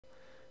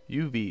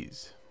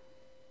UVs.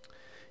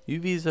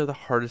 UVs are the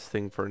hardest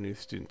thing for a new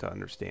student to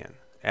understand.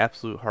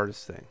 Absolute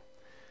hardest thing.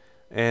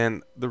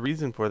 And the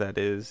reason for that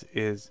is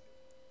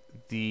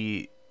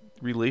the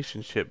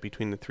relationship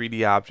between the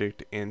 3D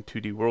object and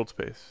 2D world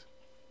space.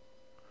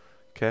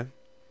 Okay?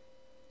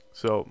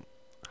 So,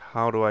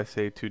 how do I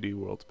say 2D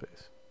world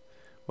space?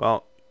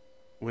 Well,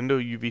 window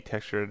UV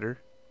texture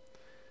editor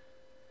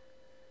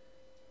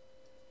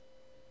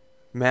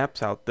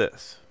maps out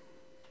this.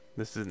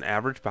 This is an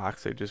average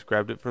box. I just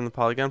grabbed it from the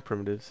Polygon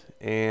primitives,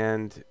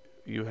 and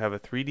you have a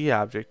 3D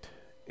object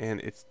and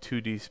it's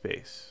 2D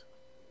space.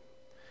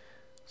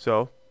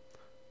 So,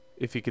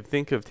 if you could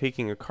think of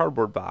taking a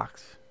cardboard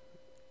box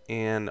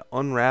and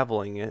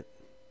unraveling it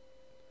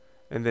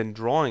and then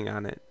drawing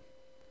on it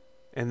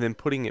and then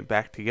putting it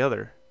back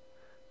together,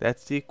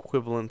 that's the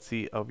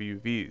equivalency of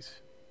UVs.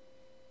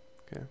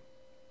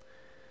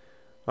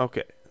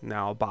 Okay,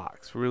 now a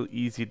box, real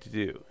easy to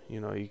do.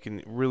 You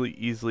can really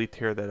easily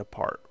tear that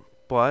apart.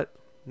 But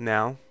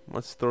now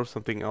let's throw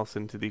something else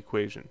into the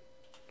equation.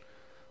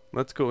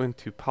 Let's go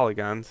into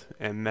polygons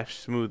and mesh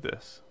smooth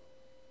this.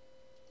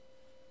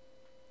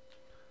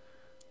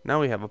 Now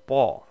we have a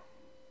ball,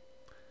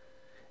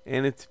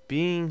 and it's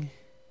being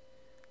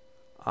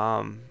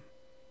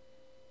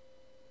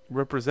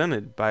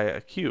represented by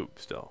a cube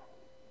still.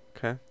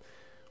 Okay,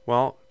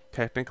 well,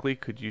 technically,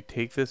 could you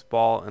take this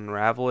ball,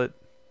 unravel it,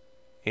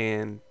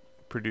 and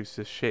produce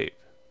this shape?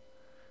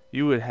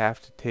 You would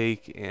have to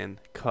take and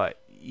cut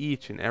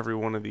each and every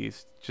one of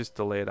these just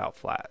to lay it out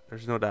flat.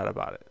 There's no doubt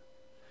about it.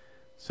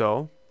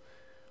 So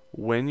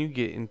when you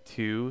get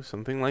into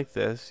something like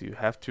this, you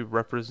have to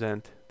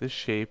represent the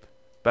shape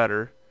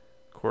better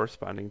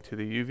corresponding to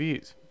the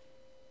UVs.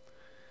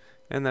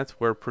 And that's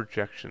where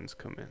projections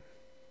come in.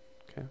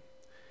 Okay.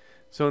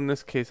 So in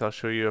this case, I'll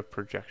show you a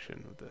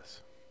projection of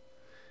this.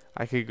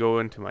 I could go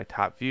into my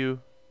top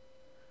view,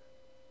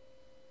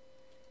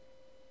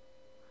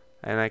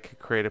 and I could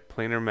create a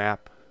planar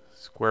map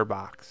square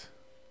box.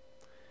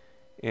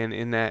 And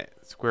in that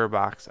square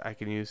box, I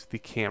can use the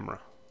camera.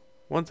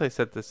 Once I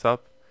set this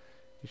up,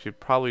 you should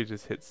probably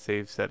just hit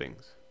Save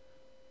Settings.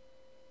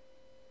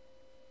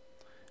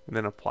 And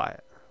then apply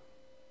it.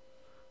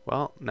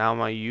 Well, now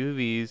my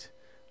UVs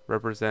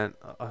represent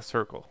a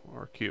circle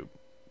or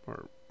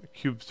a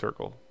cube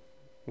circle,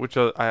 which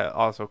I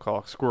also call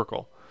a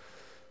squircle.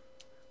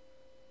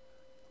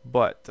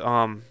 But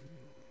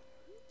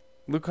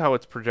look how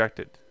it's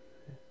projected.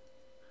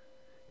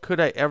 Could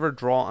I ever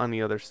draw on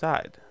the other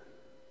side?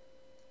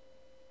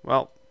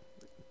 Well,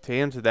 to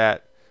answer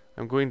that,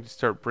 I'm going to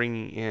start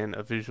bringing in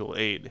a visual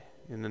aid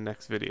in the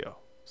next video.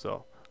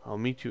 So I'll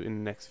meet you in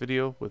the next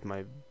video with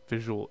my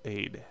visual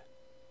aid.